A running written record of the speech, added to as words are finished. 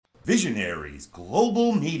Visionaries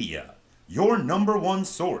Global Media, your number one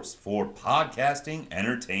source for podcasting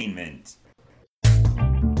entertainment.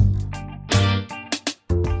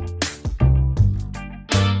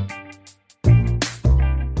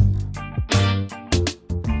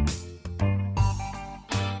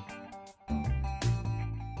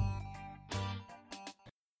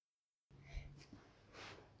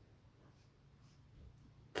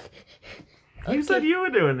 You said you were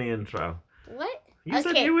doing the intro. What? You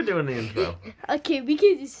said you were doing the intro. Okay, we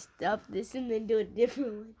can just stop this and then do a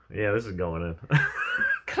different one. Yeah, this is going in.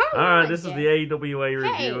 Come All right, on, this Dad. is the AWA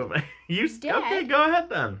review Hey, of Dad. Okay, go ahead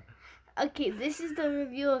then. Okay, this is the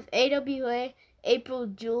review of AWA April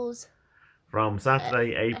Jewels. From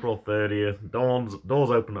Saturday, April 30th.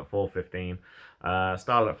 Doors open at 4:15.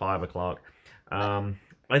 Started at 5 o'clock.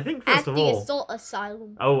 I think first At of the all. Assault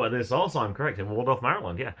Asylum. Oh, there's also, I'm correct, in Waldorf,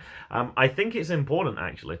 Maryland, yeah. I think it's important,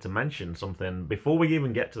 actually, to mention something before we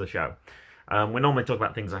even get to the show. We normally talk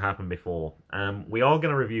about things that happened before. We are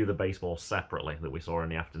going to review the baseball separately that we saw in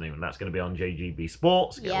the afternoon. That's going to be on JGB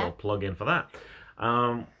Sports. Get a little plug in for that.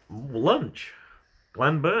 Lunch.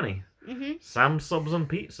 Glen Burnie. Mm-hmm. Sam's Subs and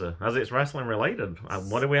Pizza, as it's wrestling related.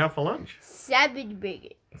 What do we have for lunch? Savage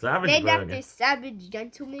Burger. Savage Named Burger. after Savage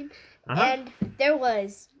Gentleman. Uh-huh. And there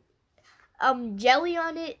was jelly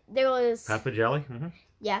on it. There was Pepper jelly. Mm-hmm.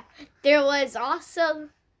 yeah. There was also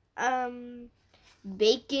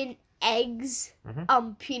bacon, eggs,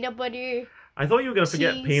 peanut butter. I thought you were going to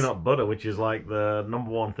forget Cheese. peanut butter, which is like the number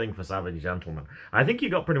one thing for Savage Gentleman. I think you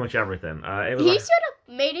got pretty much everything. It was He like, should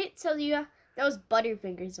have made it so there was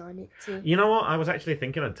Butterfingers on it too. you know what? I was actually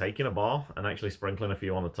thinking of taking a bar and actually sprinkling a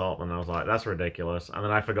few on the top, and I was like, that's ridiculous. And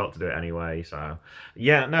then I forgot to do it anyway. So,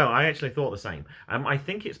 yeah, no, I actually thought the same. I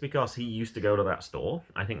think it's because he used to go to that store.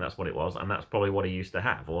 I think that's what it was, and that's probably what he used to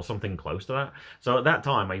have, or something close to that. So at that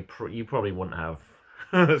time, you probably wouldn't have.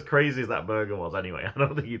 As crazy as that burger was anyway, I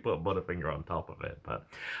don't think you put Butterfinger on top of it, but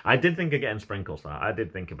I did think of getting sprinkles. I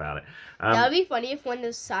did think about it. That would be funny if one of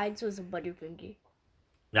the sides was a Butterfinger.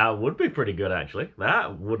 That would be pretty good, actually.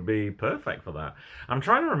 That would be perfect for that. I'm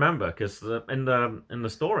trying to remember because in the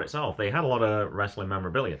store itself, they had a lot of wrestling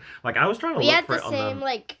memorabilia. Like I was trying to We look had for the it on same them.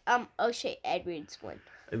 like O'Shea Edwards one.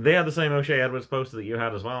 They had the same O'Shea Edwards poster that you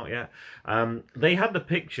had as well, yeah. They had the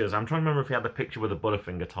pictures. I'm trying to remember if he had the picture with the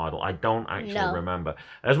Butterfinger title. I don't actually remember.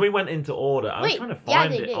 As we went into order, I was trying to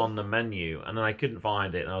find it on the menu, and then I couldn't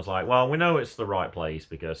find it. And I was like, well, we know it's the right place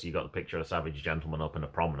because you got the picture of Savage Gentleman up in a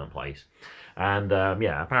prominent place. And,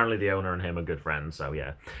 yeah, apparently the owner and him are good friends, so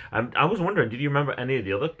yeah. I was wondering, did you remember any of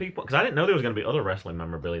the other people? Because I didn't know there was going to be other wrestling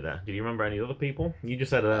memorabilia there. Did you remember any other people? You just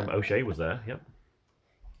said O'Shea was there, yep.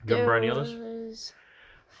 Do you remember any others?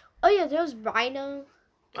 Oh yeah, there was Rhino.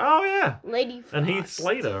 Oh yeah, Lady Frost. and Heath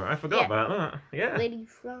Slater. I forgot about that. Yeah. Lady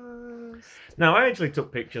Frost. No, I actually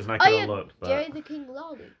took pictures and I could have looked. But Jerry the King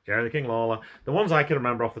Lawler. Jerry the King Lawler. The ones I could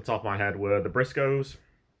remember off the top of my head were the Briscoes,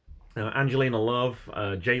 Angelina Love,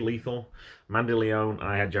 Jay Lethal, Mandy Leone, and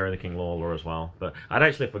I had Jerry the King Lawler as well. But I'd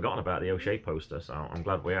actually forgotten about the O'Shea poster, so I'm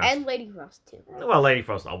glad we asked. And Lady Frost too. Well, Lady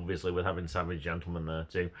Frost, obviously, with having Savage Gentleman there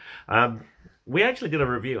too. We actually did a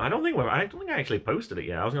review. I don't think I actually posted it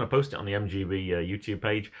yet. I was going to post it on the MGB YouTube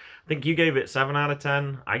page. I think you gave it 7 out of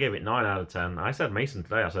 10. I gave it 9 out of 10. I said Mason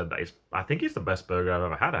today. I said I think it's the best burger I've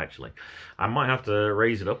ever had. Actually, I might have to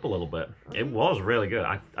raise it up a little bit. It was really good.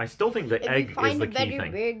 I still think the egg is the key thing. If you find a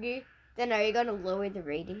better burger, then are you going to lower the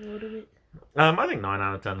rating a little bit? I think 9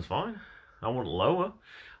 out of 10 is fine. I wouldn't lower.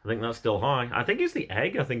 I think that's still high. I think it's the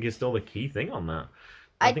egg. I think is still the key thing on that.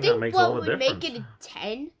 I think that makes what all the would difference. make it a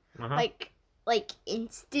 10, Uh-huh. like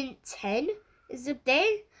instant 10, is if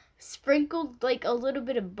they sprinkled like a little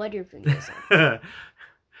bit of Butterfingers on it.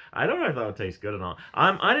 I don't know if that would taste good or not.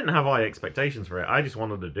 I didn't have high expectations for it. I just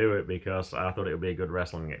wanted to do it because I thought it would be a good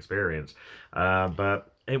wrestling experience.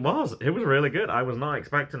 But it was really good. I was not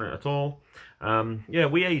expecting it at all. Yeah,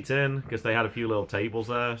 we ate in because they had a few little tables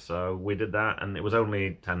there, so we did that, and it was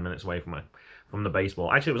only 10 minutes away from the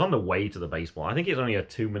baseball. Actually, it was on the way to the baseball. I think it's only a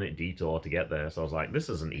 2-minute detour to get there, so I was like, this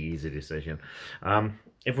is an easy decision.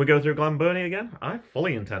 If we go through Glen Burnie again, I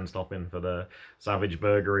fully intend stopping for the Savage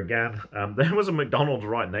Burger again. There was a McDonald's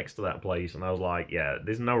right next to that place, and I was like, yeah,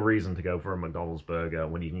 there's no reason to go for a McDonald's burger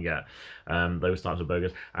when you can get those types of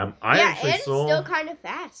burgers. It's still kind of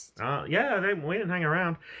fast. Yeah, we didn't hang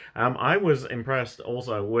around. I was impressed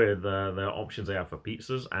also with the options they have for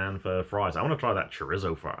pizzas and for fries. I want to try that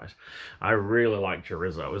chorizo fries. I really like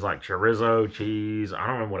chorizo. It was like chorizo, cheese. I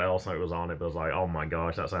don't remember what else it was on it, but I was like, oh my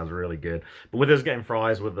gosh, that sounds really good. But with us getting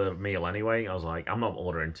fries with the meal anyway, I was like, I'm not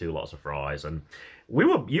ordering 2 lots of fries. And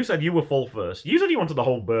you said you were full first. You said you wanted the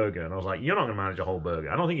whole burger, and I was like, you're not going to manage a whole burger.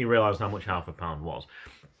 I don't think you realised how much half a pound was.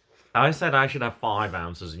 I said I should have 5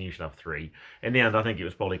 ounces and you should have 3. In the end, I think it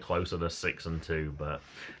was probably closer to 6 and 2, but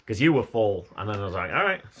because you were full, and then I was like, all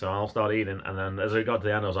right, so I'll start eating. And then as it got to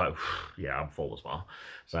the end, I was like, yeah, I'm full as well.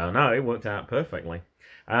 So no, it worked out perfectly.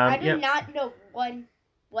 I do not know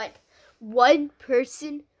one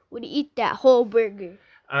person would eat that whole burger.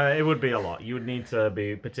 It would be a lot. You would need to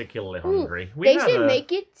be particularly hungry. They should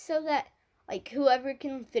make it so that like whoever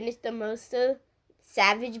can finish the most of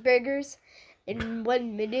Savage Burgers in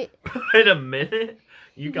 1 minute. In a minute?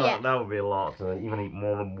 You can't. Yeah. That would be a lot to even eat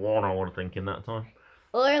more than one, I would think, in that time.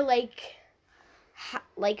 Or like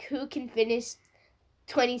who can finish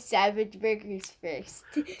 20 Savage Burgers first?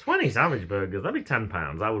 20 Savage Burgers? That'd be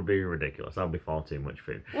 £10. That would be ridiculous. That would be far too much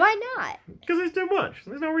food. Why not? Because it's too much.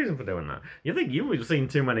 There's no reason for doing that. You think you've seen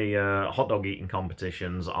too many hot dog eating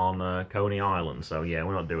competitions on Coney Island, so yeah,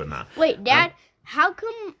 we're not doing that. Wait, Dad, how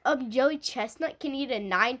come Joey Chestnut can eat a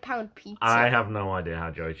 9-pound pizza? I have no idea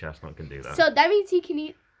how Joey Chestnut can do that. So that means he can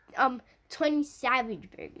eat 20 Savage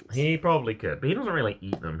Burgers. He probably could, but he doesn't really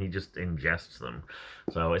eat them. He just ingests them.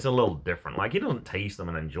 So it's a little different. Like, he doesn't taste them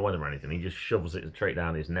and enjoy them or anything. He just shoves it straight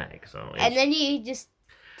down his neck. So and then he just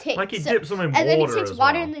takes... Like, he dips them in water. And then he takes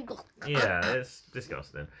water well. And then goes... Yeah, it's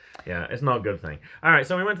disgusting. Yeah, it's not a good thing. All right,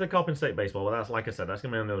 so we went to the Coppin State Baseball. Well, that's, like I said, that's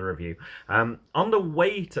going to be another review. On the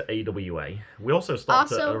way to AWA, we also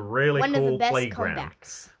stopped at a really cool playground.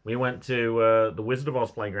 Comebacks. We went to the Wizard of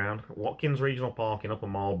Oz playground, Watkins Regional Park in Upper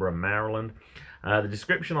Marlboro, Maryland. The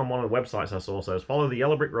description on one of the websites I saw says, follow the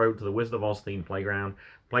yellow brick road to the Wizard of Oz themed playground.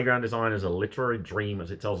 Playground design is a literary dream as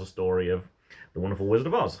it tells a story of the wonderful Wizard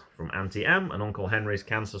of Oz, from Auntie Em and Uncle Henry's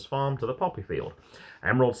Kansas farm to the poppy field,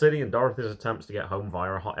 Emerald City and Dorothy's attempts to get home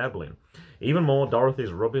via a hot air balloon. Even more,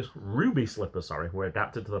 Dorothy's ruby slippers were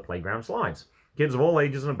adapted to the playground slides. Kids of all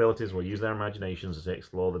ages and abilities will use their imaginations as they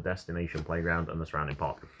explore the destination playground and the surrounding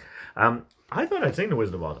park. I thought I'd seen the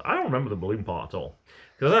Wizard of Oz. I don't remember the balloon part at all.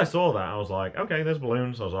 Because as I saw that, I was like, okay, there's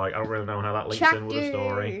balloons. I was like, I don't really know how that links in with the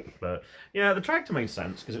story. But yeah, the tractor made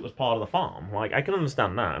sense because it was part of the farm. Like, I can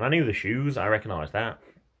understand that. And I knew the shoes. I recognised that.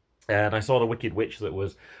 And I saw the Wicked Witch that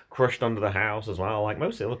was crushed under the house as well, like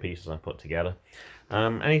most of the other pieces I put together.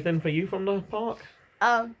 Anything for you from the park?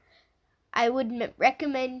 I would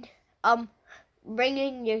recommend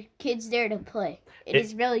bringing your kids there to play. It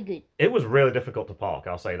is really good. It was really difficult to park,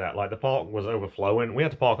 I'll say that. Like, the park was overflowing. We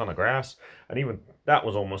had to park on the grass, and even that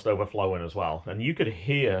was almost overflowing as well. And you could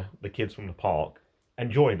hear the kids from the park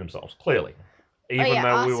enjoying themselves, clearly. Even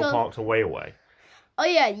though we were parked way away. Oh,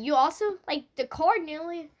 yeah, you also, like, the car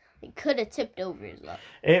nearly could have tipped over as well.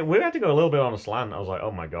 We had to go a little bit on a slant. I was like,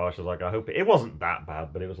 oh my gosh. I was like, I hope it wasn't that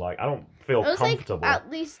bad, but it was like, I don't feel comfortable. Like,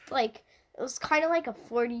 at least, like... It was kind of like a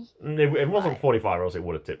 40. It wasn't 45 or else it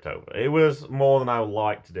would have tipped over. It was more than I would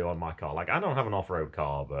like to do on my car. Like, I don't have an off-road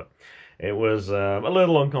car, but it was a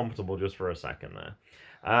little uncomfortable just for a second there.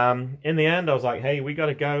 In the end, I was like, hey, we got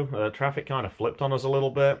to go. Traffic kind of flipped on us a little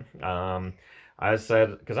bit. I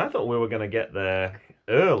said, because I thought we were going to get there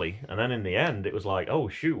early. And then in the end, it was like, oh,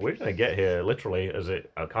 shoot, we're going to get here literally as it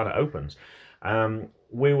kind of opens.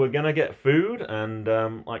 We were going to get food,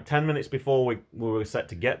 and like 10 minutes before we were set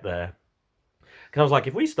to get there, because I was like,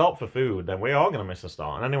 if we stop for food, then we are going to miss a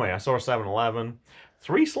start. And anyway, I saw a 7-Eleven,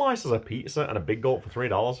 3 slices of pizza and a big gulp for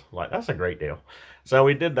 $3. Like, that's a great deal. So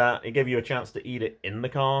we did that. It gave you a chance to eat it in the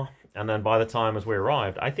car. And then by the time as we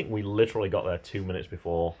arrived, I think we literally got there 2 minutes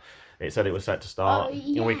before it said it was set to start. Oh,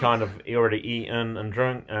 yeah. And we kind of already eaten and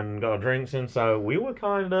drunk and got our drinks in. So we were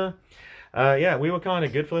kind of... we were kind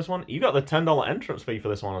of good for this one. You got the $10 entrance fee for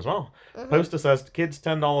this one as well. Mm-hmm. Poster says kids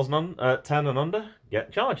 $10 10 and under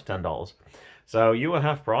get charged $10. So you were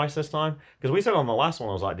half price this time, because we said on the last one,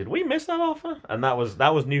 I was like, did we miss that offer? And that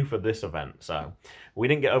was new for this event, so we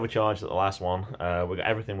didn't get overcharged at the last one.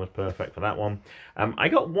 Everything was perfect for that one. I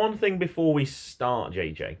got one thing before we start,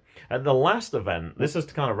 JJ. At the last event, this is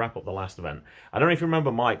to kind of wrap up the last event. I don't know if you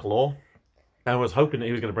remember Mike Law. I was hoping that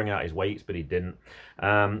he was going to bring out his weights, but he didn't.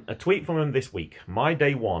 A tweet from him this week. My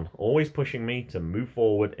day one, always pushing me to move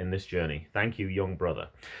forward in this journey. Thank you, young brother.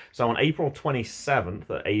 So on April 27th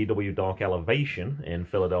at AEW Dark Elevation in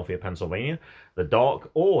Philadelphia, Pennsylvania, the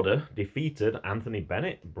Dark Order defeated Anthony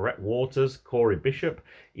Bennett, Brett Waters, Corey Bishop,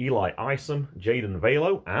 Eli Isom, Jaden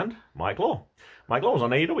Valo, and Mike Law. Mike Law was on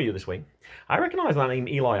AEW this week. I recognise that name,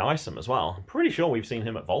 Eli Isom, as well. I'm pretty sure we've seen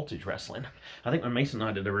him at Voltage Wrestling. I think when Mason and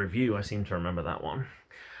I did a review, I seem to remember that one.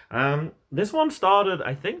 This one started,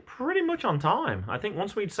 I think, pretty much on time. I think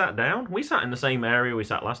once we'd sat down, we sat in the same area we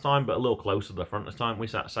sat last time, but a little closer to the front this time. We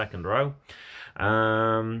sat second row.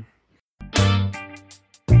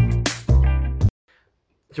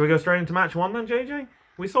 Should we go straight into match one then, JJ?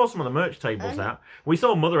 We saw some of the merch tables out. We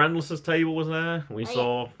saw Mother Endless's table was there. We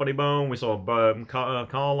saw Funny Bone. We saw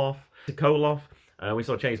Koloff. We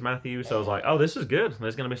saw Chase Matthews. So I was like, oh, this is good.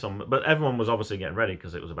 There's going to be some. But everyone was obviously getting ready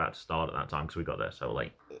because it was about to start at that time because we got there so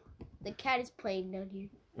late. The cat is playing down here.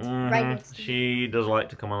 Mm-hmm. Right next to me. She does like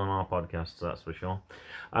to come on our podcast, that's for sure.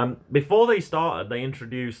 Before they started, they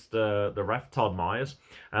introduced the ref Todd Myers.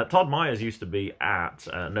 Todd Myers used to be at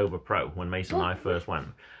Nova Pro when Mason and I first went.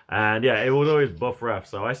 And yeah, it was always buff ref.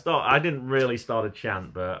 So I didn't really start a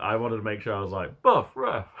chant, but I wanted to make sure I was like, buff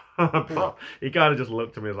ref. Buff. He kind of just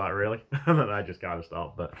looked at me like, really? And then I just kind of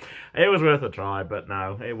stopped. But it was worth a try. But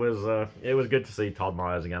no, it was good to see Todd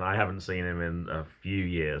Myers again. I haven't seen him in a few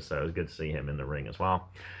years, so it was good to see him in the ring as well.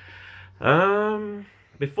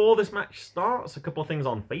 Before this match starts, a couple of things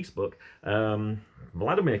on Facebook.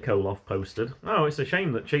 Vladimir Koloff posted, oh, it's a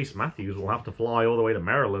shame that Chase Matthews will have to fly all the way to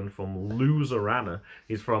Maryland from Louisiana.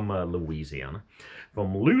 He's from Louisiana.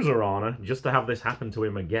 From Louisiana, just to have this happen to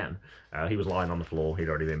him again. He was lying on the floor. He'd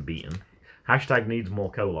already been beaten. Hashtag needs more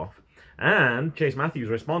Koloff. And Chase Matthews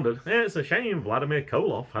responded, it's a shame Vladimir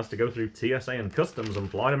Koloff has to go through TSA and customs and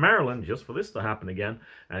fly to Maryland just for this to happen again.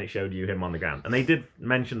 And it showed you him on the ground. And they did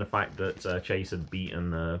mention the fact that Chase had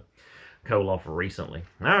beaten Koloff recently.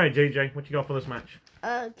 All right, JJ, what you got for this match?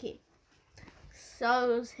 Okay.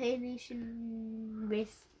 So, it was Hey Nation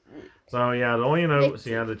race. So, you had all your notes,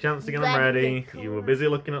 you had a chance to get them ready, you were busy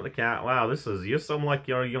looking at the cat. Wow, you sound like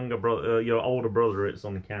your younger brother, your older brother. It's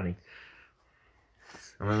uncanny.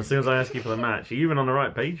 And then as soon as I ask you for the match, are you even on the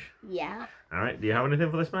right page? Yeah. Alright, do you have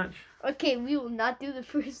anything for this match? Okay, we will not do the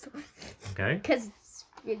first one. Okay. Because it's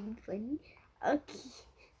really funny. Okay.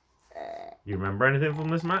 You remember anything from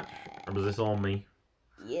this match? Or was this all me?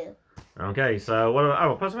 Yeah. Okay, so,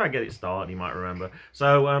 plus if I get it started, you might remember.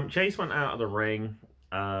 So, Chase went out of the ring.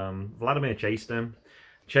 Vladimir chased him.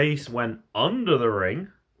 Chase went under the ring.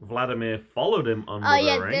 Vladimir followed him under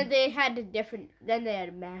the ring. Then they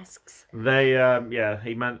had masks. He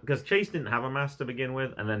meant, because Chase didn't have a mask to begin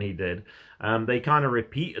with, and then he did. They kind of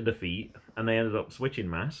repeated the feat, and they ended up switching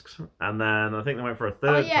masks. And then I think they went for a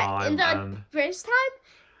third time. And the first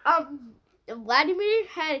time, Vladimir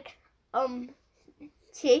had,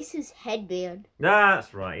 Chase's headband.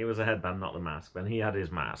 That's right, it was a headband, not the mask. Then he had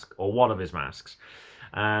his mask, or one of his masks.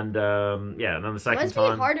 And, and then the second time...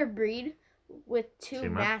 Must be hard to breed with two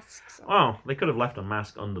masks on. Well, they could have left a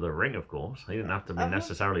mask under the ring, of course. They didn't have to be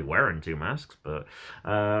necessarily wearing two masks, but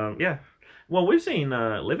yeah. Well, we've seen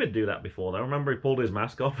Livid do that before, though. Remember, he pulled his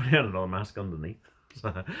mask off and he had another mask underneath.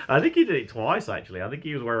 So, I think he did it twice, actually. I think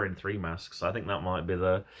he was wearing three masks. I think that might be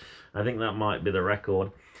the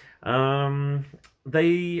record.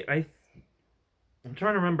 I'm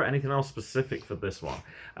trying to remember anything else specific for this one.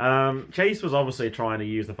 Chase was obviously trying to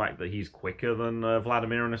use the fact that he's quicker than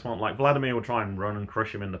Vladimir in this one. Like, Vladimir would try and run and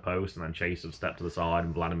crush him in the post, and then Chase would step to the side,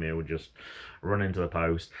 and Vladimir would just run into the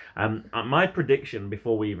post. My prediction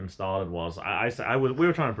before we even started was, we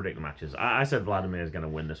were trying to predict the matches. I said Vladimir is going to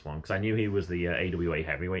win this one, because I knew he was the AWA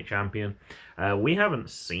heavyweight champion. We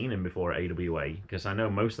haven't seen him before at AWA, because I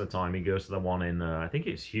know most of the time he goes to the one in, I think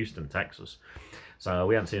it's Houston, Texas. So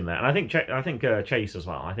we haven't seen that. And I think Chase as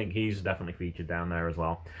well. I think he's definitely featured down there as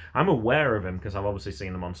well. I'm aware of him because I've obviously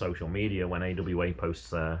seen him on social media when AWA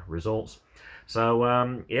posts their results. So,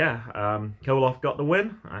 Koloff got the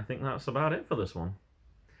win. I think that's about it for this one.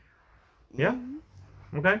 Yeah?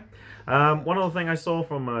 Okay. One other thing I saw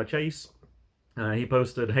from Chase, he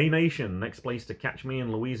posted, "Hey Nation, next place to catch me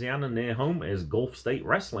in Louisiana near home is Gulf State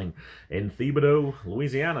Wrestling in Thibodaux,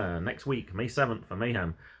 Louisiana, next week, May 7th for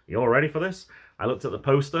Mayhem. You all ready for this?" I looked at the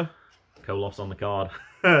poster. Koloff's on the card.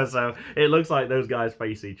 So it looks like those guys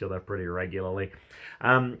face each other pretty regularly.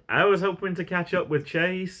 I was hoping to catch up with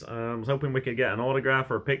Chase. I was hoping we could get an autograph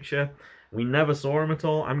or a picture. We never saw him at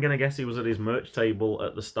all. I'm going to guess he was at his merch table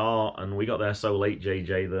at the start, and we got there so late,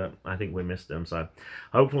 JJ, that I think we missed him. So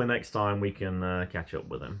hopefully next time we can catch up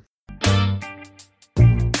with him.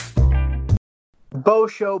 Bo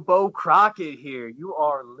Show, Bo Crockett here. You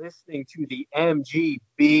are listening to the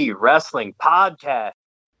MGB Wrestling Podcast.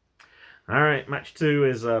 All right, match 2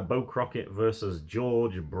 is Bo Crockett versus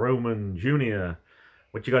George Broman Jr.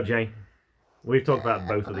 What you got, Jay? We've talked about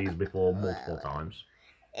both of these before multiple times.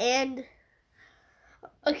 And,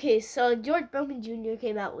 okay, so George Broman Jr.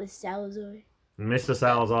 came out with Salazar. Mr.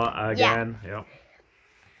 Salazar again, yep.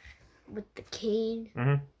 With the cane.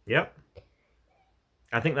 Mm-hmm, yep.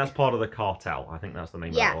 I think that's part of the Cartel. I think that's the name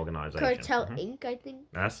of that organization. Cartel Inc., I think.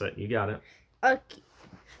 That's it. You got it. Okay.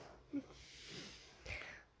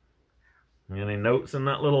 Any notes in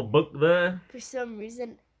that little book there? For some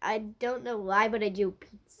reason, I don't know why, but I drew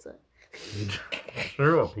pizza.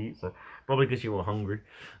 Sure, a pizza. Probably because you were hungry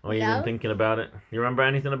or you've No. been thinking about it. You remember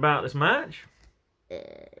anything about this match?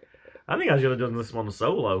 I think I should have done this one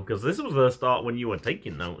solo because this was the start when you were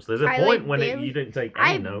taking notes. There's a I, point like, when barely- you didn't take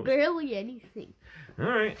any I notes. barely anything. All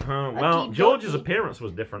right. Okay, Well, George's Georgie. appearance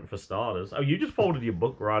was different for starters. Oh, you just folded your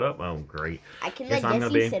book right up. Oh, great. I can Guess let I'm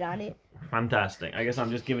Jesse gonna be- sit on it. Fantastic. I guess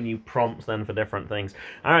I'm just giving you prompts then for different things.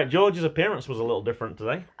 All right, George's appearance was a little different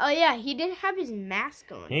today. Oh yeah, he didn't have his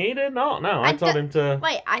mask on. He did not. No, I told him to.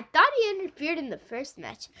 Wait, I thought he interfered in the first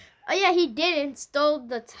match. Oh yeah, he did and stole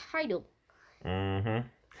the title. Mm-hmm.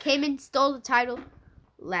 Came in, stole the title,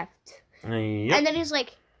 left. Yep. And then he was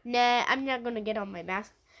like, nah, I'm not gonna get on my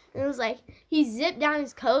mask. And it was like, he zipped down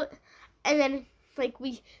his coat, and then, like,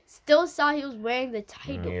 we still saw he was wearing the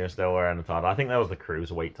title. You're still wearing the title. I think that was the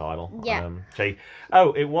cruiserweight title. Yeah.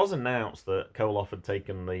 It was announced that Koloff had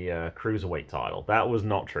taken the cruiserweight title. That was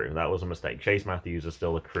not true. That was a mistake. Chase Matthews is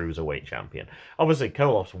still the cruiserweight champion. Obviously,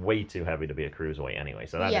 Koloff's way too heavy to be a cruiserweight anyway,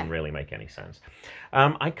 so that Yeah. didn't really make any sense.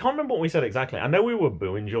 I can't remember what we said exactly. I know we were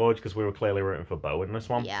booing George because we were clearly rooting for Bo in this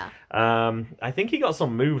one. Yeah. I think he got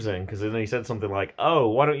some moves in because then he said something like, "Oh,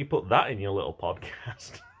 why don't you put that in your little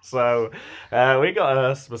podcast?" So we got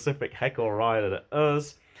a specific heckle right at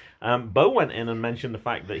us. Bo went in and mentioned the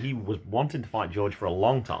fact that he was wanting to fight George for a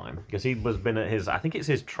long time because he was been at I think it's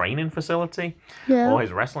his training facility or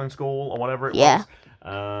his wrestling school or whatever it Yeah.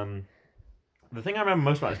 was. The thing I remember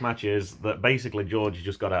most about this match is that basically George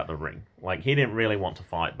just got out of the ring. Like, he didn't really want to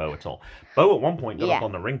fight Bo at all. Bo at one point got up Yeah.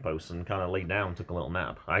 on the ring post and kind of laid down and took a little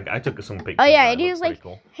nap. I took some pictures. Oh yeah, that and he looked was pretty like,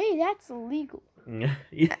 cool. hey, that's illegal.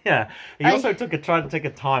 Yeah. He also tried to take a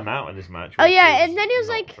timeout in this match. Oh, which yeah, and then he was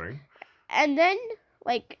not like- true. And then,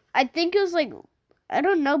 like, I think it was like, I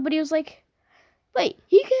don't know, but he was like, wait,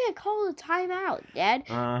 he can't call a timeout, Dad.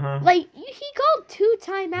 Uh-huh. Like, he called 2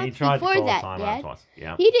 He timeouts tried to before call a that, timeout Dad. twice.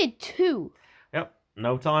 Yeah. He did 2. Yep.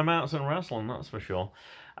 No timeouts in wrestling, that's for sure.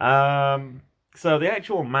 So the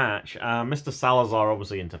actual match, Mr. Salazar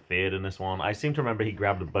obviously interfered in this one. I seem to remember he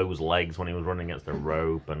grabbed Bo's legs when he was running against the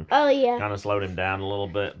rope and Oh, yeah. kind of slowed him down a little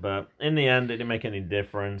bit. But in the end, it didn't make any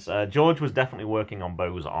difference. George was definitely working on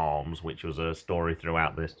Bo's arms, which was a story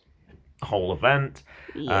throughout this whole event,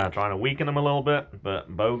 Yeah. trying to weaken him a little bit. But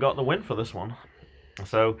Bo got the win for this one.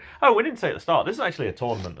 So, we didn't say at the start, this is actually a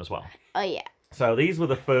tournament as well. Oh, yeah. So these are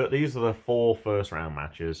the 4 first round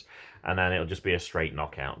matches, and then it'll just be a straight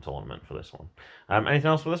knockout tournament for this one. Anything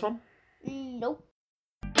else for this one? Nope.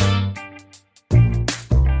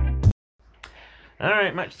 All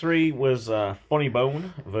right, match 3 was Funny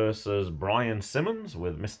Bone versus Brian Simmons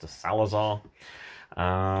with Mr. Salazar.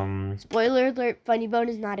 Spoiler alert, Funny Bone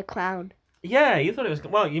is not a clown. Yeah, you thought it was...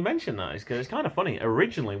 Well, you mentioned that. It's kind of funny.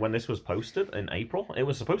 Originally, when this was posted in April, it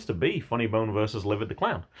was supposed to be Funny Bone versus Livid the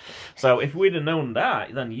Clown. So if we'd have known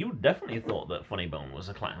that, then you definitely thought that Funny Bone was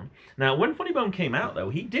a clown. Now, when Funny Bone came out, though,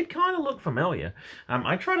 he did kind of look familiar.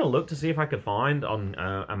 I tried to look to see if I could find on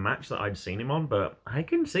a match that I'd seen him on, but I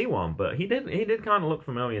couldn't see one. But he did kind of look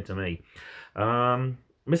familiar to me.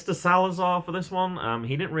 Mr. Salazar for this one,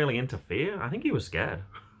 he didn't really interfere. I think he was scared.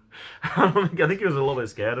 I think he was a little bit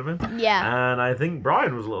scared of him. Yeah. And I think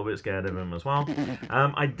Brian was a little bit scared of him as well.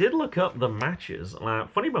 I did look up the matches.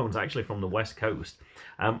 Funny Bone's actually from the West Coast.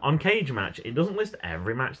 On Cage Match, it doesn't list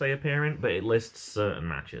every match they appear in, but it lists certain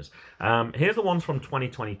matches. Here's the ones from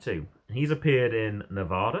 2022. He's appeared in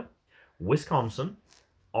Nevada, Wisconsin,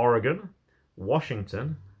 Oregon,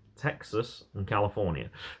 Washington, Texas, and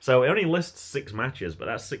California. So it only lists 6 matches, but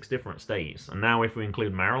that's 6 different states. And now if we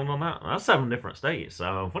include Maryland on that, that's 7 different states.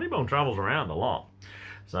 So Funny Bone travels around a lot.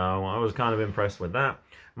 So I was kind of impressed with that.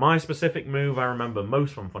 My specific move I remember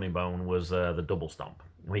most from Funny Bone was the double stomp.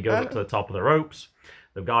 When he goes up to the top of the ropes,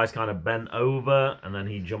 the guy's kind of bent over, and then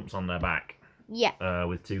he jumps on their back. Yeah.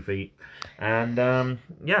 With 2 feet. And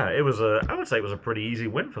it was I would say it was a pretty easy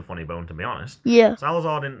win for Funny Bone, to be honest. Yeah.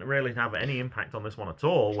 Salazar didn't really have any impact on this one at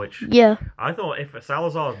all, which Yeah. I thought if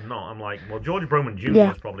Salazar's not, I'm like, well, George Broman Jr.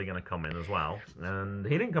 Yeah. is probably going to come in as well. And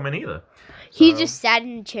he didn't come in either. He So, just sat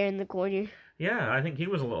in a chair in the corner. Yeah, I think he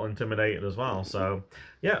was a little intimidated as well. So,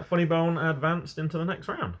 yeah, Funny Bone advanced into the next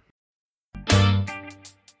round.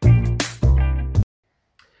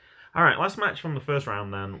 All right, last match from the first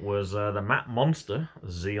round then was the Matt Monster,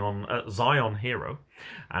 Zion Hero,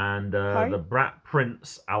 and the Brat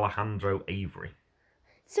Prince, Alejandro Avery.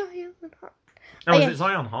 Zion Hart. Oh, Oh, is yeah. it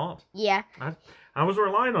Zion Hart? Yeah. I was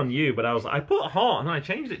relying on you, but I put Hart and then I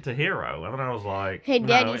changed it to Hero, and then I was like, Hey, no,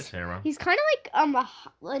 Daddy, it's Hero. He's kind of like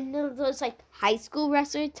one of those like high school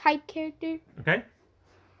wrestler type character. Okay.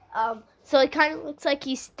 So it kind of looks like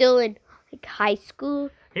he's still in like high school,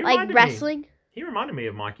 He like reminded wrestling. He reminded me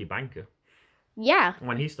of Mikey Banker. Yeah.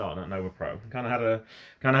 when he started at Nova Pro. Kind of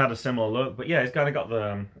had a similar look, but yeah, he's kind of got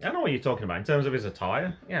the. I don't know what you're talking about in terms of his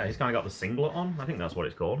attire. Yeah, he's kind of got the singlet on. I think that's what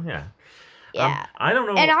it's called. Yeah. Yeah. I don't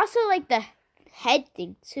know. And also like the head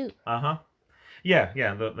thing too. Uh-huh. Yeah,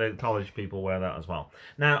 the college people wear that as well.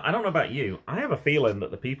 Now, I don't know about you. I have a feeling that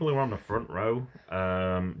the people who are on the front row,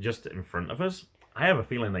 just in front of us, I have a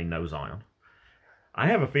feeling they know Zion. I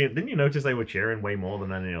have a feeling. Didn't you notice they were cheering way more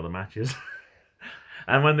than any other matches?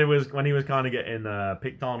 And when he was kind of getting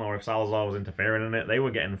picked on, or if Salazar was interfering in it, they were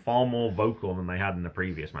getting far more vocal than they had in the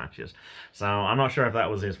previous matches. So I'm not sure if that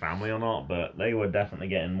was his family or not, but they were definitely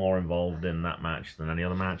getting more involved in that match than any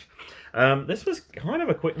other match. This was kind of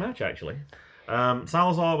a quick match, actually.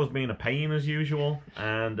 Salazar was being a pain as usual,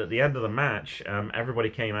 and at the end of the match, everybody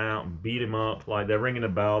came out and beat him up, like they're ringing a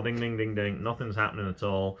bell, ding, ding, ding, ding, nothing's happening at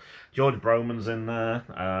all. George Broman's in there,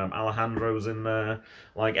 Alejandro's in there,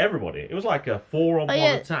 like everybody. It was like a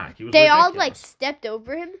 4-on-1 attack. It was they ridiculous. all like stepped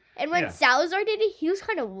over him, and when Salazar did it, he was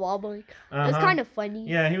kind of wobbling. It was kind of funny.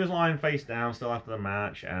 Yeah, he was lying face down still after the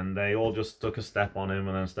match, and they all just took a step on him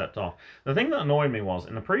and then stepped off. The thing that annoyed me was,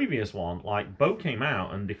 in the previous one, like, Bo came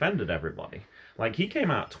out and defended everybody. Like, he came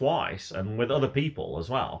out twice, and with other people as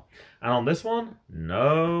well. And on this one,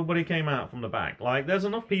 nobody came out from the back. Like, there's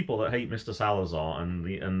enough people that hate Mr. Salazar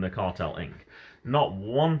and the Cartel Inc. Not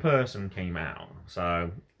one person came out.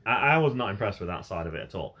 So, I was not impressed with that side of it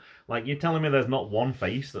at all. Like, you're telling me there's not one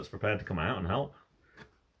face that's prepared to come out and help?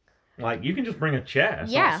 Like, you can just bring a chair,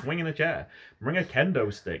 start swinging a chair, bring a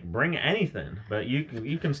kendo stick, bring anything, but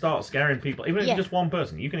you can start scaring people. Even if it's just one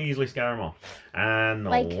person, you can easily scare them off. And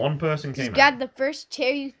like, one person came out. Grab the first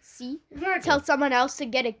chair you see, tell someone else to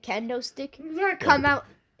get a kendo stick, come out,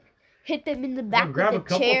 hit them in the back with grab a a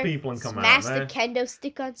couple chair, of people and come smash out, the kendo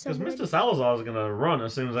stick on someone. Because Mr. Salazar is going to run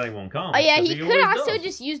as soon as anyone comes. Oh yeah, he could also does.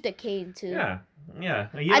 just use the cane too. Yeah.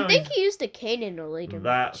 I think he used the cane in a later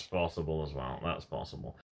That's match. possible as well. That's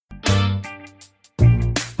possible.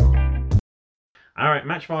 Alright,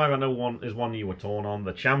 match 5, I know is one you were torn on.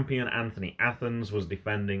 The champion, Anthony Athens, was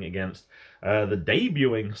defending against the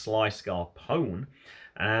debuting Sly Scarpone.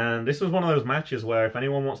 And this was one of those matches where if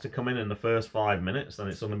anyone wants to come in the first 5 minutes, then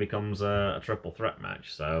it suddenly becomes a triple threat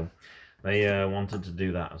match. So they wanted to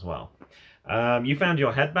do that as well. You found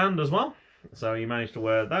your headband as well, so you managed to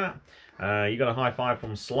wear that. You got a high five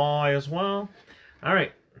from Sly as well.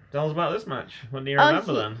 Alright. Tell us about this match. What do you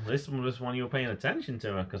remember then? This one was one you were paying attention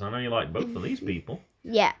to, because I know you like both of these people.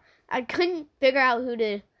 Yeah, I couldn't figure out who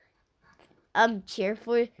to cheer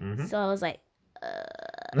for, so I was like,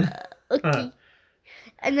 okay.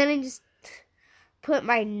 And then I just put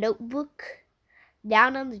my notebook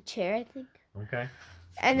down on the chair, I think. Okay.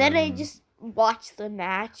 And then I just watched the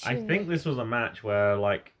match. I think this was a match where,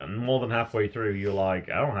 like, more than halfway through, you're like,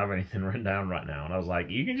 I don't have anything written down right now. And I was like,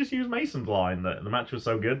 you can just use Mason's line. The match was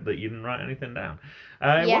so good that you didn't write anything down.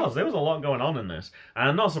 There was a lot going on in this.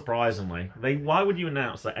 And not surprisingly, why would you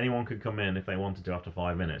announce that anyone could come in if they wanted to after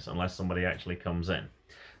 5 minutes, unless somebody actually comes in?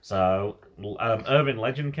 So, Irvin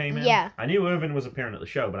Legend came in. Yeah. I knew Irvin was appearing at the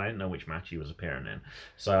show, but I didn't know which match he was appearing in.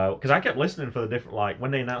 So, because I kept listening for the different, like, when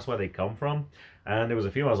they announced where they come from, and there was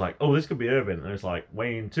a few, I was like, oh, this could be Irvin. And it was like,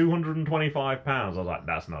 weighing 225 pounds. I was like,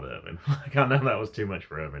 that's not Irvin. Like, I know that was too much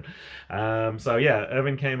for Irvin. So, yeah,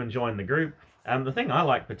 Irvin came and joined the group. And the thing I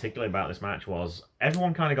liked particularly about this match was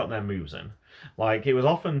everyone kind of got their moves in. Like, it was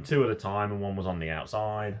often 2 at a time and one was on the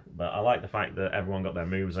outside, but I like the fact that everyone got their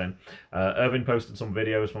moves in. Irvin posted some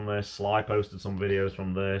videos from this. Sly posted some videos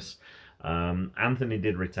from this. Anthony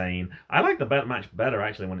did retain. I like the match better,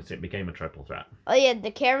 actually, when it became a triple threat. Oh, yeah,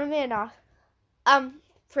 the cameraman,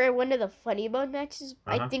 for one of the Funny Bone matches,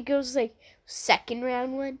 I think it was, like, second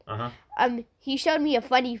round one, he showed me a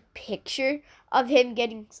funny picture of him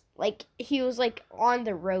getting, like, he was, like, on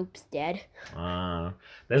the ropes dead.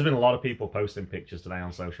 There's been a lot of people posting pictures today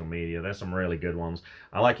on social media. There's some really good ones.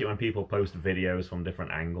 I like it when people post videos from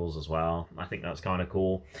different angles as well. I think that's kind of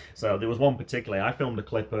cool. So there was one particularly, I filmed a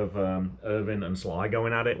clip of Irvin and Sly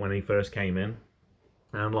going at it when he first came in.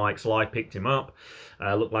 And, like, Sly picked him up,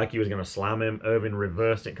 looked like he was going to slam him. Irvin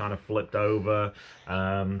reversed it, kind of flipped over,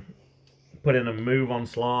 put in a move on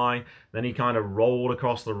Sly. Then he kind of rolled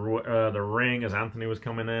across the ring as Anthony was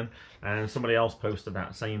coming in. And somebody else posted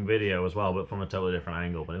that same video as well, but from a totally different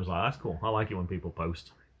angle. But it was like, that's cool. I like it when people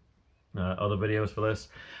post other videos for this.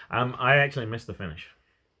 I actually missed the finish.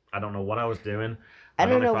 I don't know what I was doing. I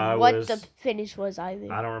don't know what the finish was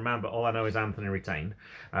either. I don't remember. All I know is Anthony retained.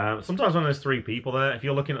 Sometimes when there's three people there, if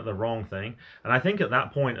you're looking at the wrong thing, and I think at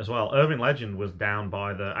that point as well, Irving Legend was down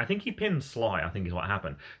by the... I think he pinned Sly, I think is what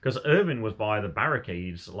happened. Because Irving was by the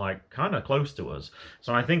barricades, like, kind of close to us.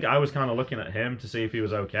 So I think I was kind of looking at him to see if he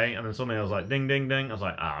was okay, and then suddenly I was like, ding, ding, ding. I was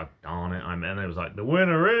like, darn it. And it was like, the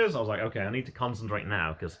winner is... I was like, okay, I need to concentrate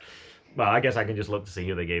now, because... Well, I guess I can just look to see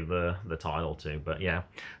who they gave the title to. But yeah,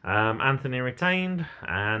 Anthony retained,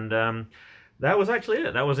 and that was actually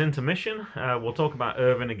it. That was intermission. We'll talk about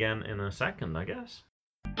Irving again in a second, I guess.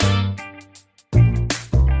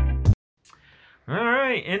 All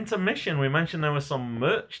right, intermission. We mentioned there were some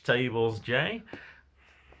merch tables, Jay.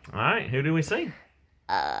 All right, who do we see?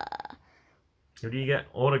 Who do you get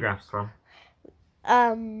autographs from?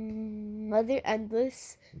 Mother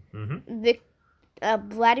Endless. Mm-hmm.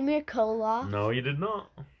 Vladimir Koloff. No, you did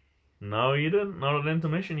not. No, you didn't. Not at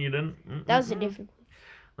intermission, you didn't. That was a different one.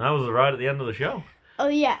 That was right at the end of the show. Oh,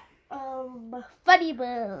 yeah. Funny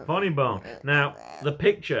Bone. Funny Bone. Now, the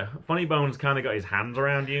picture, Funny Bone's kind of got his hands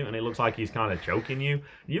around you, and it looks like he's kind of choking you.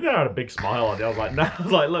 You there had a big smile on it. I was like, no. I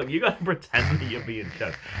was like, look, you got to pretend that you're being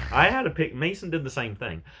choked. I had a pic. Mason did the same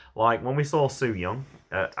thing. Like, when we saw Su Yung,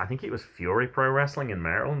 I think it was Fury Pro Wrestling in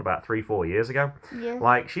Maryland about 3-4 years ago. Yeah.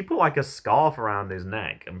 Like, she put, like, a scarf around his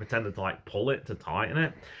neck and pretended to, like, pull it to tighten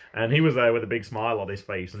it. And he was there with a big smile on his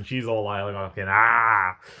face, and she's all like,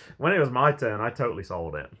 When it was my turn, I totally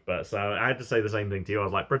sold it. But so I had to say the same thing to you. I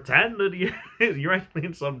was like, pretend that you're actually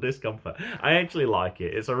in some discomfort. I actually like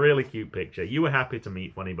it. It's a really cute picture. You were happy to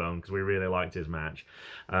meet Funny Bone because we really liked his match.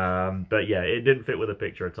 But yeah, it didn't fit with the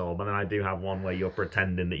picture at all. But then I do have one where you're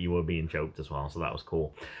pretending that you were being choked as well, so that was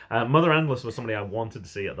cool. Mother Endless was somebody I wanted to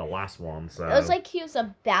see at the last one. So it was like he was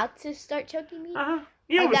about to start choking me.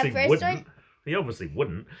 He obviously wouldn't. He obviously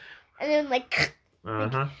wouldn't. And then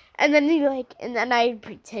and then I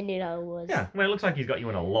pretended I was. Yeah, well, it looks like he's got you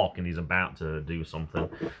in a lock and he's about to do something.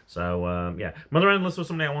 So yeah, Mother Endless was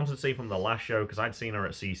somebody I wanted to see from the last show because I'd seen her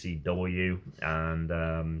at CCW,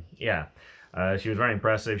 and yeah, she was very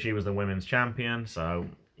impressive. She was the women's champion, so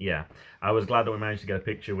yeah, I was glad that we managed to get a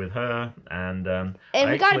picture with her, and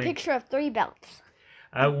we got a picture of 3 belts.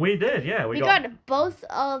 We did, yeah. We got both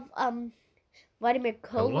of Vladimir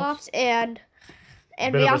Koloff's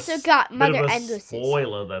and we also got Mother Endless's.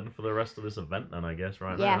 Spoiler then for the rest of this event then, I guess,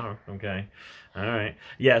 right now. Okay. All right.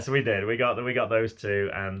 Yeah, so we did. We got those two,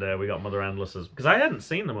 and we got Mother Endless's, because I hadn't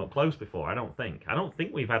seen them up close before, I don't think. I don't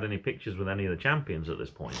think we've had any pictures with any of the champions at this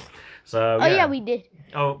point. So yeah, we did.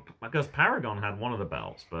 Oh, because Paragon had one of the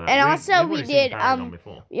belts, but we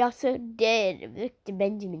also did Victor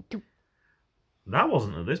Benjamin too. That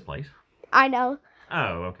wasn't at this place. I know.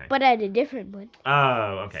 Oh, okay. But at a different one.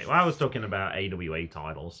 Oh, okay. Well, I was talking about AWA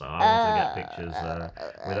titles, so I wanted to get pictures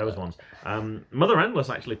with those ones. Mother Endless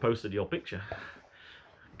actually posted your picture.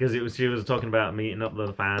 Because she was talking about meeting up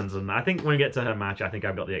the fans, and I think when we get to her match, I think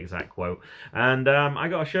I've got the exact quote. And I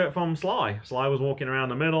got a shirt from Sly. Sly was walking around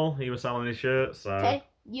the middle. He was selling his shirts. So. Okay.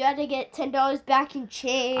 You had to get $10 back in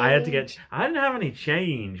change. I didn't have any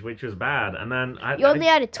change, which was bad. And then you only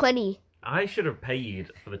had a 20. I should have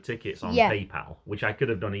paid for the tickets on PayPal, which I could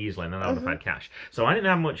have done easily, and then I would have had cash. So I didn't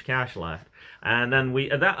have much cash left. And then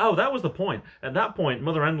that was the point. At that point,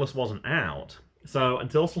 Mother Endless wasn't out. So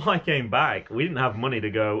until Sly came back, we didn't have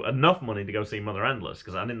enough money to go see Mother Endless,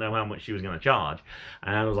 because I didn't know how much she was going to charge.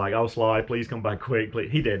 And I was like, oh, Sly, please come back quick.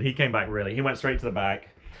 Please. He did. He came back really. He went straight to the back.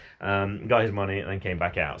 Got his money and then came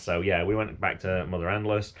back out. So yeah, we went back to Mother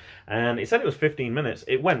Endless, and it said it was 15 minutes.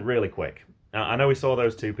 It went really quick. I know we saw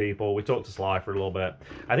those two people. We talked to Sly for a little bit.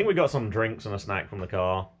 I think we got some drinks and a snack from the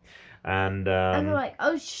car. And we're like,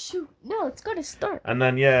 oh shoot, no, it's going to start. And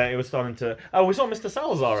then yeah, it was starting to. Oh, we saw Mr.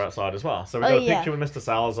 Salazar outside as well. So we got a picture with Mr.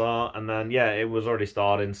 Salazar, and then yeah, it was already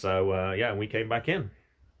starting. So yeah, we came back in.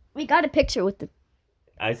 We got a picture with the.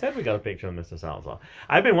 I said we got a picture of Mr. Salazar.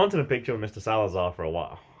 I've been wanting a picture of Mr. Salazar for a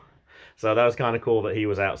while. So that was kind of cool that he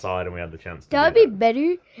was outside and we had the chance to That would be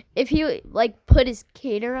better if he, like, put his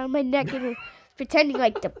cane around my neck and pretending,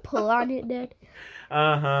 like, to pull on it, Dad.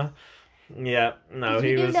 Uh-huh. Yeah, no,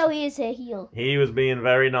 he was... know he is a heel. He was being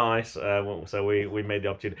very nice, so we made the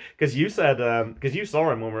opportunity. Because you said, because you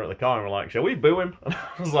saw him when we were at the car and were like, shall we boo him? And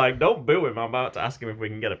I was like, don't boo him, I'm about to ask him if we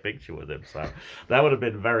can get a picture with him. So that would have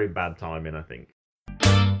been very bad timing, I think.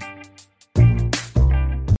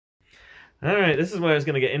 Alright, this is where it's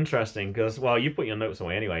going to get interesting, because, well, you put your notes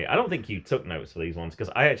away anyway. I don't think you took notes for these ones,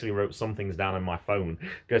 because I actually wrote some things down on my phone,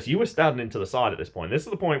 because you were standing to the side at this point. This is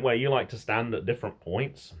the point where you like to stand at different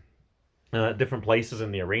points. different places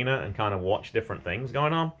in the arena and kind of watch different things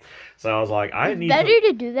going on. So I was like, it's better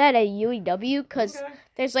to do that at UEW because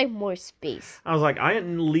there's like more space. I was like, I at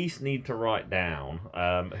least need to write down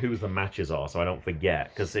who the matches are so I don't forget.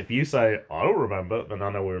 Because if you say, I don't remember, then I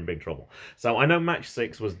know we're in big trouble. So I know match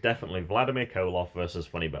 6 was definitely Vladimir Koloff versus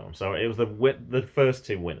Funny Bone. So it was the first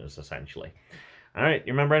 2 winners, essentially. All right,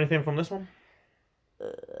 you remember anything from this one?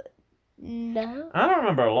 No. I don't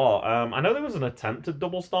remember a lot. I know there was an attempted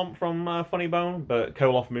double stomp from Funny Bone, but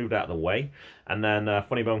Koloff moved out of the way. And then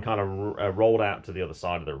Funny Bone kind of rolled out to the other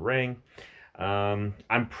side of the ring.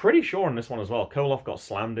 I'm pretty sure in this one as well, Koloff got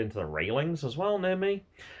slammed into the railings as well near me.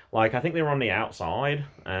 Like, I think they were on the outside,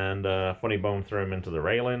 and Funny Bone threw him into the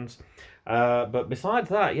railings. But besides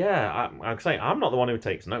that, yeah, I'd say I'm not the one who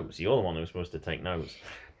takes notes. You're the one who's supposed to take notes.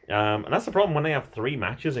 And that's the problem when they have 3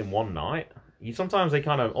 matches in one night. Sometimes they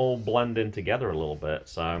kind of all blend in together a little bit.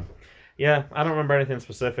 So, yeah, I don't remember anything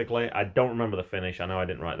specifically. I don't remember the finish. I know I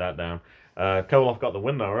didn't write that down. Koloff got the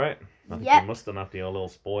win, though, right? I think you must have after your little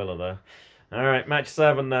spoiler there. All right, match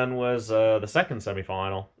 7 then was the second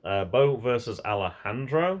semi-final. Bo versus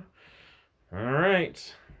Alejandro. All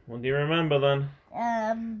right. What do you remember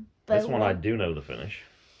then? This one I do know the finish.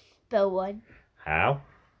 Bo won. How?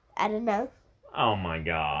 I don't know. Oh my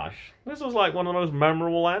gosh. This was like one of the most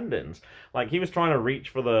memorable endings. Like, he was trying to reach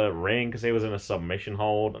for the ring because he was in a submission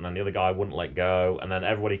hold, and then the other guy wouldn't let go, and then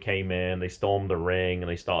everybody came in, they stormed the ring, and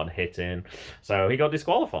they started hitting. So he got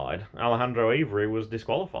disqualified. Alejandro Avery was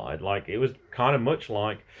disqualified. Like, it was kind of much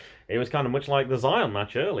like the Zion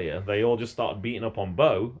match earlier. They all just started beating up on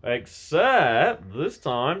Bo, except this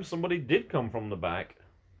time somebody did come from the back.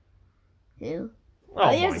 Who? Oh,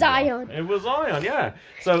 yeah, Zion. God. It was Zion, yeah.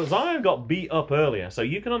 So Zion got beat up earlier, so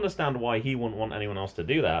you can understand why he wouldn't want anyone else to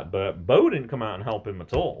do that, but Bo didn't come out and help him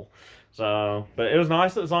at all. So, but it was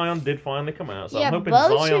nice that Zion did finally come out, so yeah, I'm hoping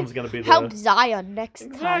Zion's going to be help Zion next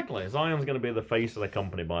time. Exactly. Zion's going to be the face of the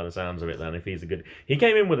company by the sounds of it then, if he's a good... He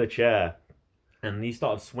came in with a chair, and he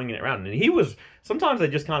started swinging it around, and he was... Sometimes they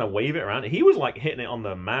just kind of wave it around. He was, like, hitting it on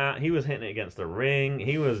the mat. He was hitting it against the ring.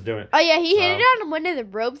 He was doing... Oh, yeah, he hit it on one of the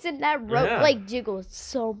ropes, and that rope, like, jiggled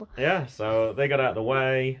so much. Yeah, so they got out of the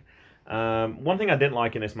way. One thing I didn't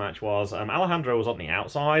like in this match was Alejandro was on the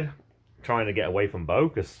outside, trying to get away from Bo,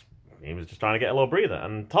 because he was just trying to get a little breather,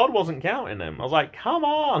 and Todd wasn't counting him. I was like, come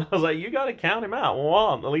on! I was like, you got to count him out.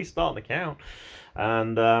 One, at least start the count.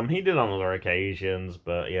 And he did on other occasions,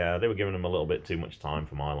 but yeah, they were giving him a little bit too much time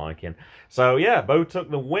for my liking. So yeah, Bo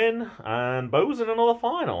took the win, and Bo was in another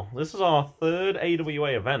final. This is our 3rd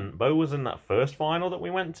AWA event. Bo was in that first final that we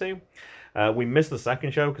went to. We missed the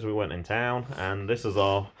second show because we weren't in town, and this is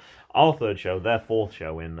our 3rd show, their 4th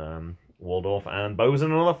show in Waldorf, and Bo was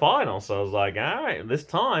in another final. So I was like, all right, this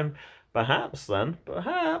time, perhaps.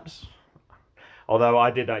 Although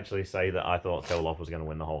I did actually say that I thought Koloff was going to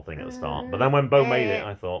win the whole thing at the start. But then when Bo made it,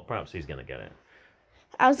 I thought perhaps he's going to get it.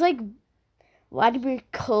 I was like, Vladimir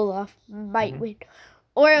Koloff might win.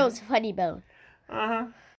 Or it was Funny Bone. Uh-huh.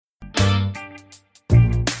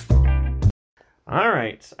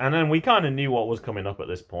 Alright, and then we kind of knew what was coming up at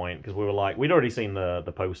this point, because we were like, we'd already seen the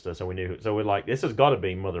poster, so we knew, so we're like, this has got to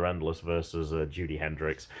be Mother Endless versus Judy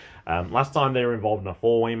Hendricks. Last time they were involved in a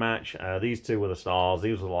 4-way match, these two were the stars,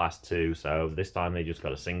 these were the last 2, so this time they just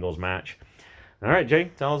got a singles match. Alright,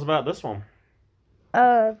 Jay, tell us about this one.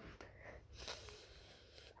 I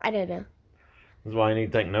don't know. That's why I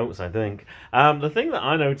need to take notes, I think. The thing that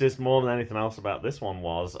I noticed more than anything else about this one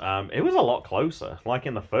was it was a lot closer. Like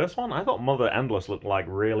in the first one, I thought Mother Endless looked like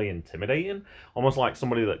really intimidating, almost like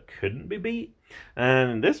somebody that couldn't be beat. And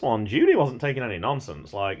in this one, Judy wasn't taking any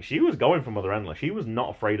nonsense. Like, she was going for Mother Endless. She was not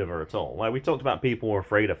afraid of her at all. Like, we talked about people who were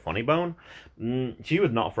afraid of Funny Bone. She was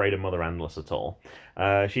not afraid of Mother Endless at all.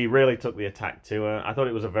 She really took the attack to her. I thought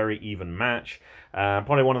it was a very even match.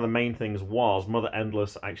 Probably one of the main things was Mother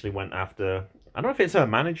Endless actually went after... I don't know if it's her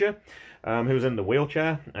manager, who was in the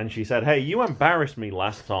wheelchair, and she said, hey, you embarrassed me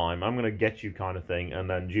last time, I'm going to get you kind of thing, and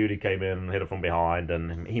then Judy came in and hit her from behind,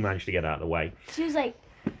 and he managed to get out of the way. She was like...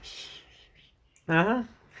 Uh-huh.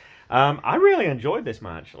 I really enjoyed this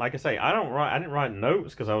match. Like I say, I didn't write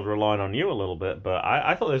notes because I was relying on you a little bit, but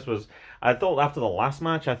I thought after the last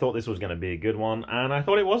match, I thought this was going to be a good one, and I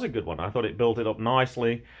thought it was a good one. I thought it built it up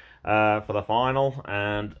nicely for the final,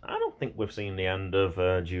 and I don't think we've seen the end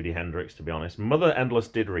of Judy Hendricks, to be honest. Mother Endless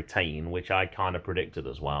did retain, which I kind of predicted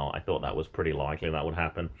as well. I thought that was pretty likely that would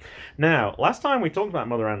happen. Now, last time we talked about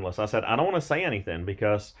Mother Endless, I said I don't want to say anything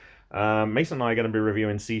because Mason and I are going to be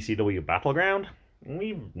reviewing CCW Battleground.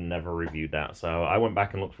 We've never reviewed that, so I went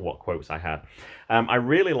back and looked for what quotes I had. I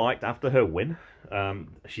really liked after her win,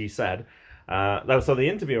 she said, So the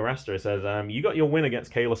interviewer asked her, says, you got your win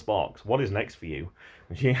against Kayla Sparks. What is next for you?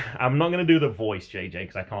 I'm not going to do the voice, JJ,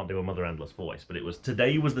 because I can't do a Mother Endless voice, but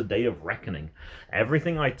today was the day of reckoning.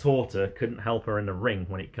 Everything I taught her couldn't help her in the ring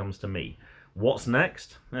when it comes to me. What's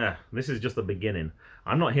next? This is just the beginning.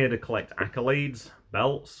 I'm not here to collect accolades,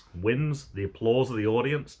 belts, wins, the applause of the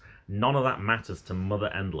audience. None of that matters to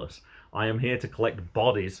Mother Endless. I am here to collect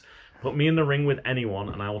bodies. Put me in the ring with anyone,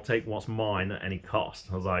 and I will take what's mine at any cost.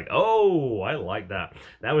 I was like, oh, I like that.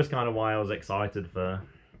 That was kind of why I was excited for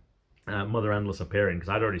Mother Endless appearing, because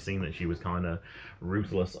I'd already seen that she was kind of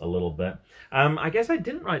ruthless a little bit. I guess I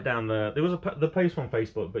didn't write down there was the post on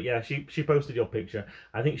Facebook, but yeah, she posted your picture.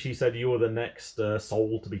 I think she said you were the next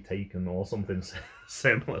soul to be taken or something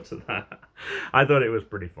similar to that. I thought it was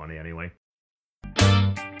pretty funny anyway.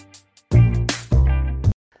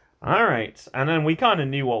 Alright, and then we kind of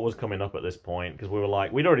knew what was coming up at this point, because we were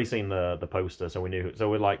like, we'd already seen the poster, so we knew, so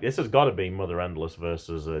we're like, this has got to be Mother Endless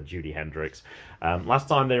versus Judy Hendricks. Last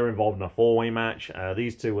time they were involved in a four-way match,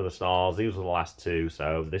 these two were the stars, these were the last two,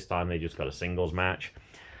 so this time they just got a singles match.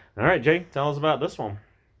 Alright, Jay, tell us about this one.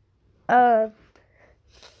 I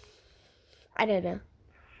don't know.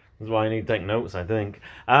 That's why you need to take notes, I think.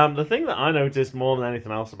 The thing that I noticed more than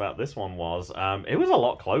anything else about this one was it was a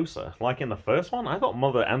lot closer. Like in the first one, I thought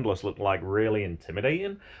Mother Endless looked like really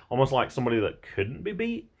intimidating, almost like somebody that couldn't be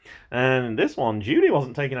beat. And in this one, Judy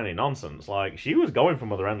wasn't taking any nonsense. Like, she was going for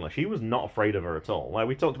Mother Endless. She was not afraid of her at all. Like,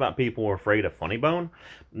 we talked about people who were afraid of Funny Bone.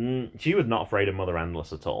 She was not afraid of Mother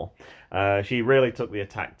Endless at all. She really took the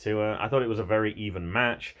attack to her. I thought it was a very even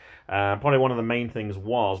match. Probably one of the main things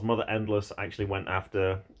was Mother Endless actually went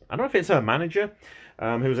after, I don't know if it's her manager,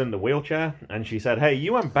 who was in the wheelchair, and she said, hey,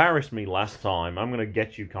 you embarrassed me last time, I'm going to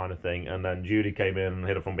get you kind of thing. And then Judy came in and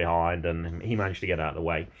hit her from behind, and he managed to get out of the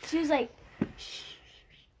way. She was like...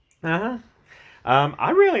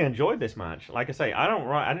 I really enjoyed this match. Like I say, I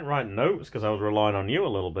didn't write notes because I was relying on you a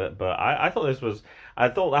little bit, but I thought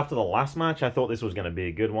after the last match, I thought this was going to be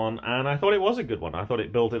a good one, and I thought it was a good one. I thought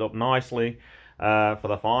it built it up nicely for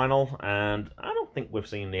the final, and I don't think we've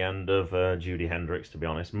seen the end of Judy Hendricks, to be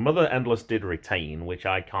honest. Mother Endless did retain, which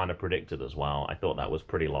I kind of predicted as well. I thought that was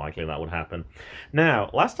pretty likely that would happen.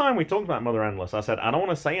 Now, last time we talked about Mother Endless, I said I don't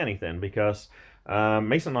want to say anything because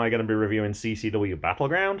Mason and I are going to be reviewing CCW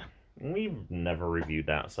Battleground. We've never reviewed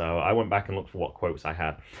that, so I went back and looked for what quotes I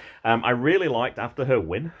had. I really liked after her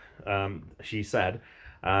win, she said,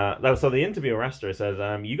 so the interviewer asked her, says,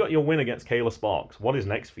 you got your win against Kayla Sparks. What is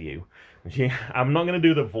next for you? I'm not going to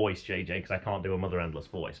do the voice, JJ, because I can't do a Mother Endless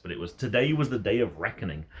voice, but today was the day of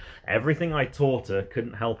reckoning. Everything I taught her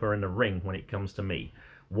couldn't help her in the ring when it comes to me.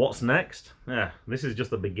 What's next? This is just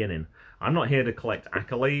the beginning. I'm not here to collect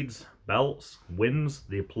accolades, belts, wins,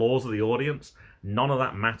 the applause of the audience. None of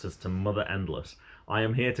that matters to Mother Endless. I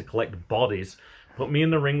am here to collect bodies. Put me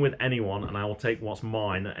in the ring with anyone, and I will take what's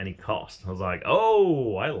mine at any cost. I was like,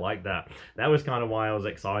 oh, I like that. That was kind of why I was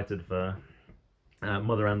excited for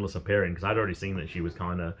Mother Endless appearing, because I'd already seen that she was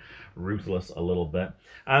kind of ruthless a little bit.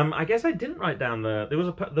 I guess I didn't write down there was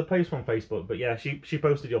the post on Facebook, but yeah, she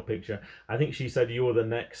posted your picture. I think she said you were the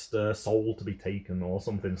next soul to be taken or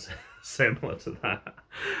something similar to that.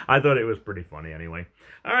 I thought it was pretty funny anyway.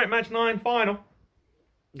 All right, match 9, final.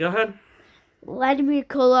 Go ahead. Vladimir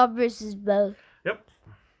Koloff versus Bo. Yep.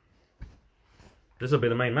 This will be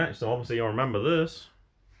the main match, so obviously you'll remember this.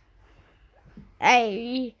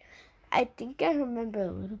 I think I remember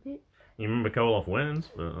a little bit. You remember Koloff wins,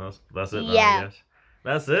 but that's it now, yeah. I guess.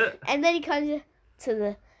 That's it. And then he comes to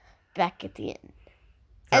the back at the end.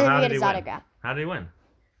 So and then we get his autograph. How did he win?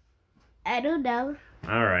 I don't know.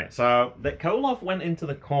 Alright, so Koloff went into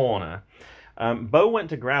the corner. Bo went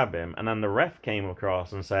to grab him, and then the ref came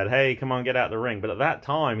across and said, hey, come on, get out of the ring. But at that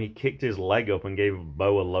time, he kicked his leg up and gave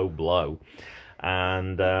Bo a low blow.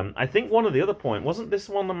 And I think one of the other point, wasn't this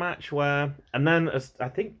one the match where, and then I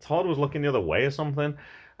think Todd was looking the other way or something,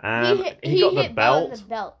 and he got the belt.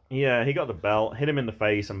 Yeah, he got the belt, hit him in the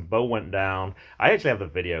face, and Bo went down. I actually have the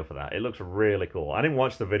video for that. It looks really cool. I didn't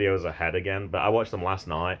watch the videos ahead again, but I watched them last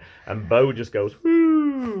night, and Bo just goes,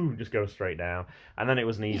 whoo, just goes straight down. And then it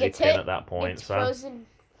was an easy pin at that point. Frozen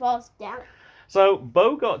falls down. So,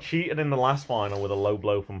 Bo got cheated in the last final with a low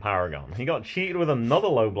blow from Paragon. He got cheated with another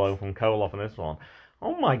low blow from Koloff in this one.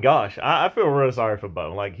 Oh my gosh, I feel really sorry for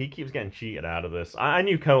Bo. Like, he keeps getting cheated out of this. I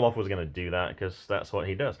knew Koloff was going to do that, because that's what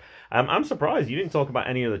he does. I'm surprised you didn't talk about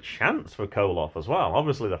any of the chants for Koloff as well.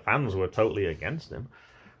 Obviously, the fans were totally against him.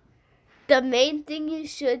 The main thing you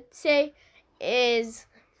should say is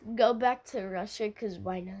go back to Russia, because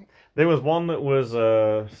why not? There was one that was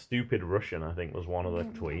stupid Russian, I think was one of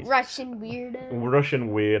the tweets. Russian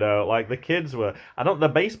weirdo. Like the kids were, the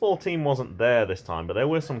baseball team wasn't there this time, but there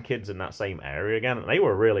were some kids in that same area again, and they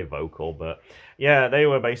were really vocal, but yeah, they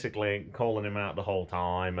were basically calling him out the whole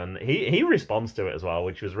time, and he responds to it as well,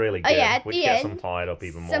 which was really good, which gets them fired up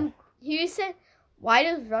even more. He said, why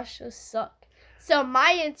does Russia suck? So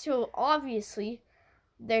my answer, obviously,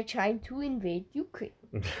 they're trying to invade Ukraine.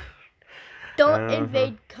 Don't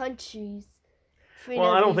invade countries.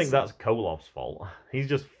 Well, I don't think that's Koloff's fault. He's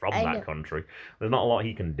just from that country. There's not a lot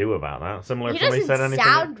he can do about that. Similar if somebody said anything.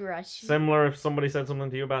 Sound Russian. Similar if somebody said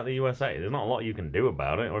something to you about the USA. There's not a lot you can do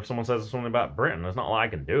about it. Or if someone says something about Britain, there's not a lot I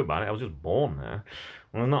can do about it. I was just born there.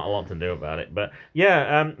 Well, there's not a lot to do about it. But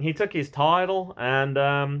yeah, he took his title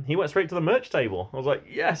and he went straight to the merch table. I was like,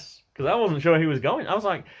 yes, because I wasn't sure he was going. I was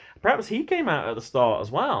like, perhaps he came out at the start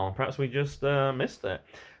as well. Perhaps we just missed it.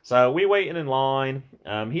 So we waited in line.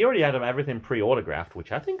 He already had everything pre-autographed,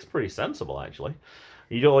 which I think is pretty sensible, actually.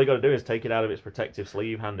 All you got to do is take it out of its protective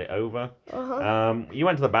sleeve, hand it over. You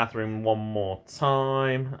went to the bathroom one more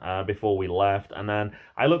time before we left, and then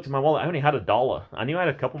I looked at my wallet. I only had $1. I knew I had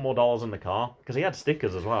a couple more dollars in the car, because he had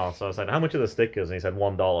stickers as well. So I said, how much are the stickers? And he said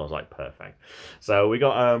 $1. I was like, perfect. So we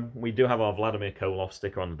do have our Vladimir Koloff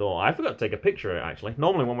sticker on the door. I forgot to take a picture of it, actually.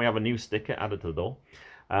 Normally when we have a new sticker added to the door,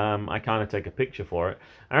 I kind of take a picture for it.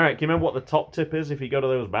 All right, can you remember what the top tip is if you go to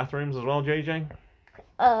those bathrooms as well, JJ?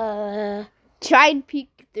 Try and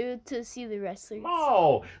peek through to see the wrestlers.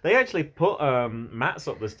 Oh, they actually put mats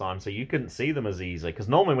up this time so you couldn't see them as easy. Because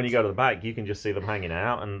normally when you go to the back, you can just see them hanging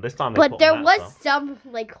out, and this time they put there mats was up. Some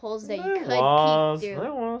holes that you could peek through.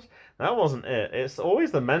 There was. That wasn't it. It's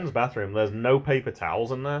always the men's bathroom. There's no paper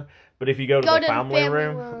towels in there. But if you go to the family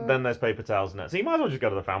room, then there's paper towels in there. So you might as well just go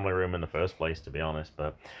to the family room in the first place, to be honest.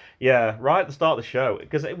 But yeah, right at the start of the show,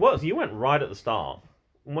 because you went right at the start.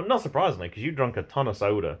 Well, not surprisingly, because you drank a ton of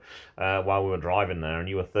soda while we were driving there, and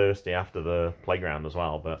you were thirsty after the playground as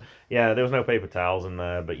well. But yeah, there was no paper towels in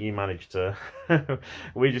there, but you managed to...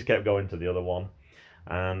 We just kept going to the other one,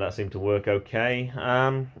 and that seemed to work okay.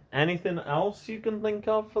 Anything else you can think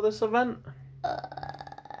of for this event?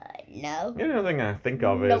 No. The only thing I think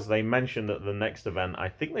of is they mentioned that the next event, I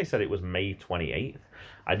think they said it was May 28th.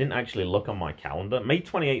 I didn't actually look on my calendar. May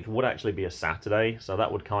 28th would actually be a Saturday, so that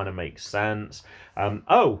would kind of make sense.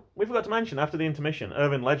 We forgot to mention, after the intermission,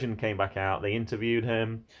 Irvin Legend came back out. They interviewed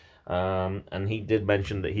him, and he did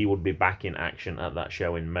mention that he would be back in action at that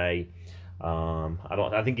show in May.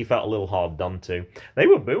 I think he felt a little hard done to. They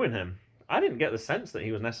were booing him. I didn't get the sense that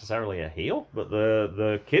he was necessarily a heel, but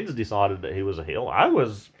the kids decided that he was a heel. I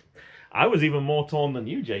was even more torn than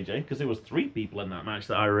you, JJ, because there was 3 people in that match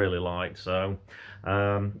that I really liked. So, I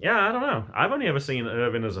don't know. I've only ever seen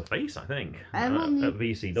Irvin as a face, I think, I've only at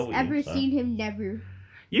VCW. Ever seen him never.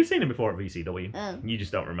 You've seen him before at VCW. Oh. You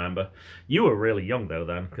just don't remember. You were really young, though,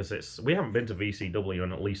 then, because we haven't been to VCW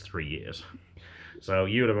in at least 3 years. So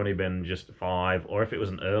you would have only been just 5, or if it was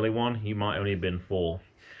an early one, you might only have been 4.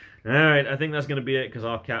 All right, I think that's going to be it, because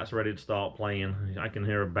our cat's ready to start playing. I can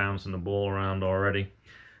hear her bouncing the ball around already.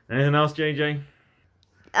 Anything else, JJ?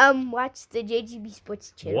 Watch the JGB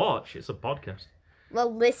Sports channel. Watch? It's a podcast.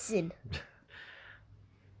 Well, listen.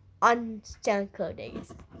 On SoundCloud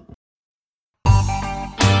days.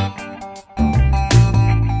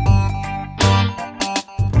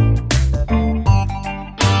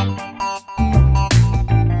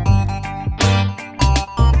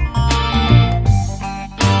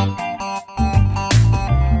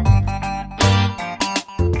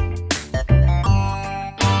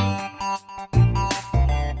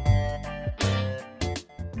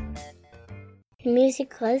 The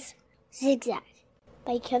music was Zigzag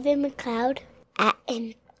by Kevin MacLeod at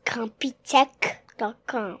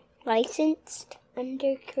Incompetech.com. Licensed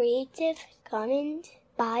under Creative Commons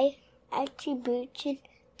by Attribution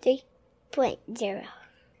 3.0.